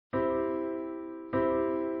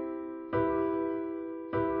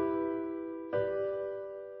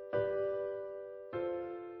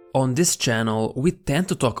On this channel, we tend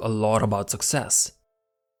to talk a lot about success,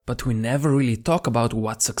 but we never really talk about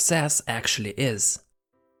what success actually is.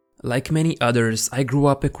 Like many others, I grew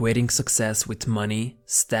up equating success with money,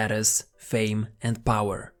 status, fame, and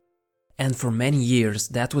power. And for many years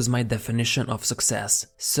that was my definition of success,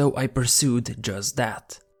 so I pursued just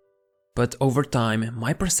that. But over time,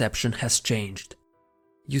 my perception has changed.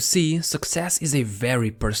 You see, success is a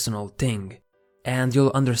very personal thing, and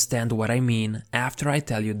you'll understand what I mean after I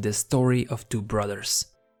tell you this story of two brothers.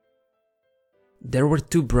 There were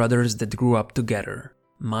two brothers that grew up together,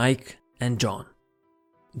 Mike and John.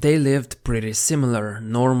 They lived pretty similar,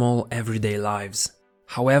 normal, everyday lives.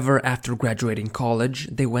 However, after graduating college,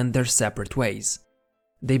 they went their separate ways.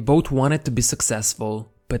 They both wanted to be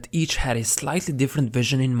successful, but each had a slightly different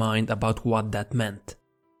vision in mind about what that meant.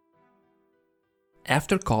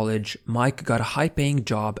 After college, Mike got a high-paying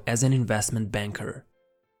job as an investment banker.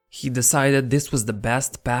 He decided this was the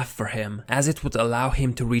best path for him as it would allow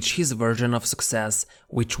him to reach his version of success,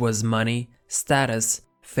 which was money, status,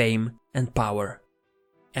 fame, and power.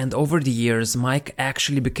 And over the years, Mike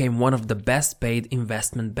actually became one of the best paid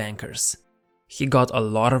investment bankers. He got a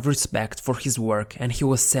lot of respect for his work and he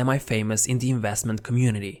was semi-famous in the investment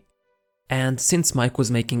community. And since Mike was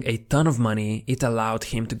making a ton of money, it allowed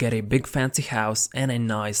him to get a big fancy house and a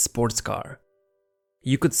nice sports car.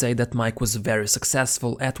 You could say that Mike was very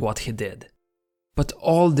successful at what he did. But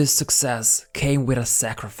all this success came with a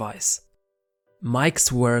sacrifice.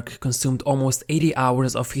 Mike's work consumed almost 80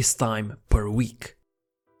 hours of his time per week.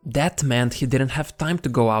 That meant he didn't have time to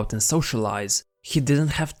go out and socialize, he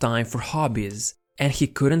didn't have time for hobbies, and he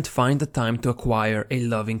couldn't find the time to acquire a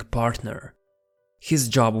loving partner. His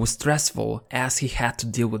job was stressful as he had to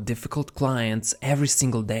deal with difficult clients every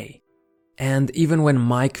single day. And even when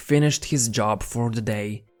Mike finished his job for the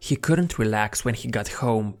day, he couldn't relax when he got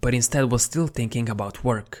home, but instead was still thinking about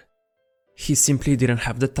work. He simply didn't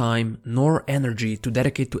have the time nor energy to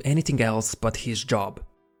dedicate to anything else but his job.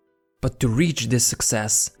 But to reach this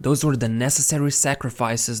success, those were the necessary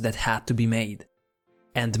sacrifices that had to be made.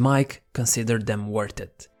 And Mike considered them worth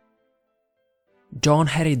it. John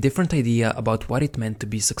had a different idea about what it meant to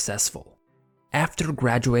be successful. After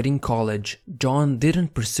graduating college, John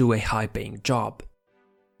didn't pursue a high-paying job.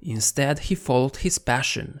 Instead, he followed his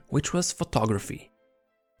passion, which was photography.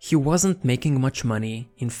 He wasn't making much money,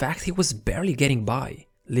 in fact he was barely getting by,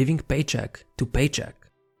 living paycheck to paycheck.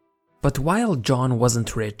 But while John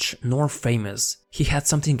wasn't rich nor famous, he had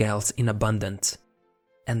something else in abundance.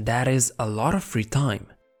 And that is a lot of free time.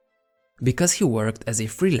 Because he worked as a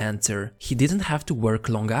freelancer, he didn't have to work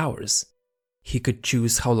long hours. He could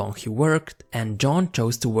choose how long he worked, and John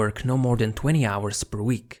chose to work no more than 20 hours per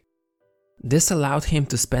week. This allowed him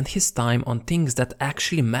to spend his time on things that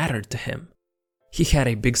actually mattered to him. He had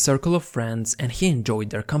a big circle of friends and he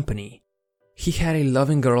enjoyed their company. He had a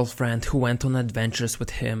loving girlfriend who went on adventures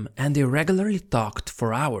with him and they regularly talked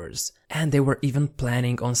for hours, and they were even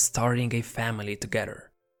planning on starting a family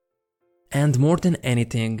together. And more than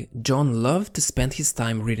anything, John loved to spend his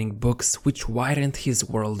time reading books which widened his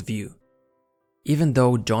worldview. Even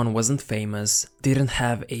though John wasn't famous, didn't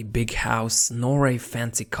have a big house nor a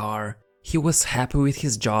fancy car, he was happy with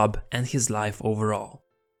his job and his life overall.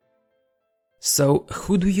 So,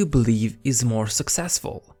 who do you believe is more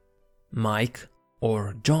successful? Mike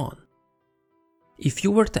or John? If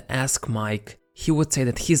you were to ask Mike, he would say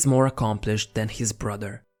that he's more accomplished than his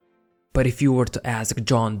brother. But if you were to ask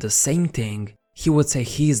John the same thing, he would say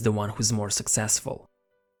he's the one who's more successful.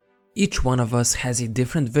 Each one of us has a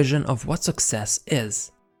different vision of what success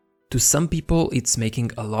is. To some people it's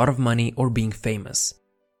making a lot of money or being famous.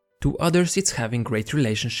 To others it's having great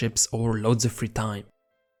relationships or loads of free time.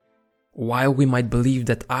 While we might believe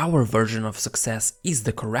that our version of success is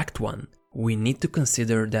the correct one, we need to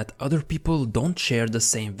consider that other people don't share the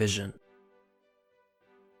same vision.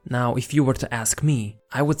 Now, if you were to ask me,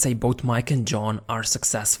 I would say both Mike and John are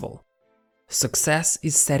successful. Success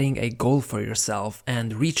is setting a goal for yourself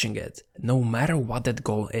and reaching it, no matter what that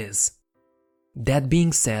goal is. That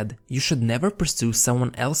being said, you should never pursue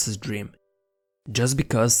someone else's dream. Just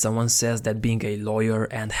because someone says that being a lawyer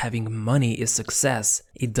and having money is success,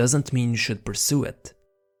 it doesn't mean you should pursue it.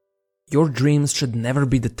 Your dreams should never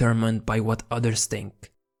be determined by what others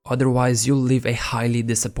think, otherwise you'll live a highly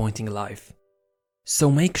disappointing life.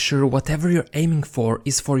 So make sure whatever you're aiming for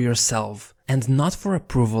is for yourself and not for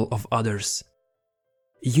approval of others.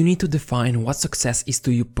 You need to define what success is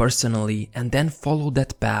to you personally and then follow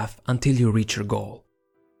that path until you reach your goal.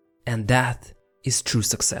 And that is true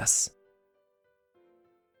success.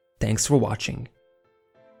 Thanks for watching.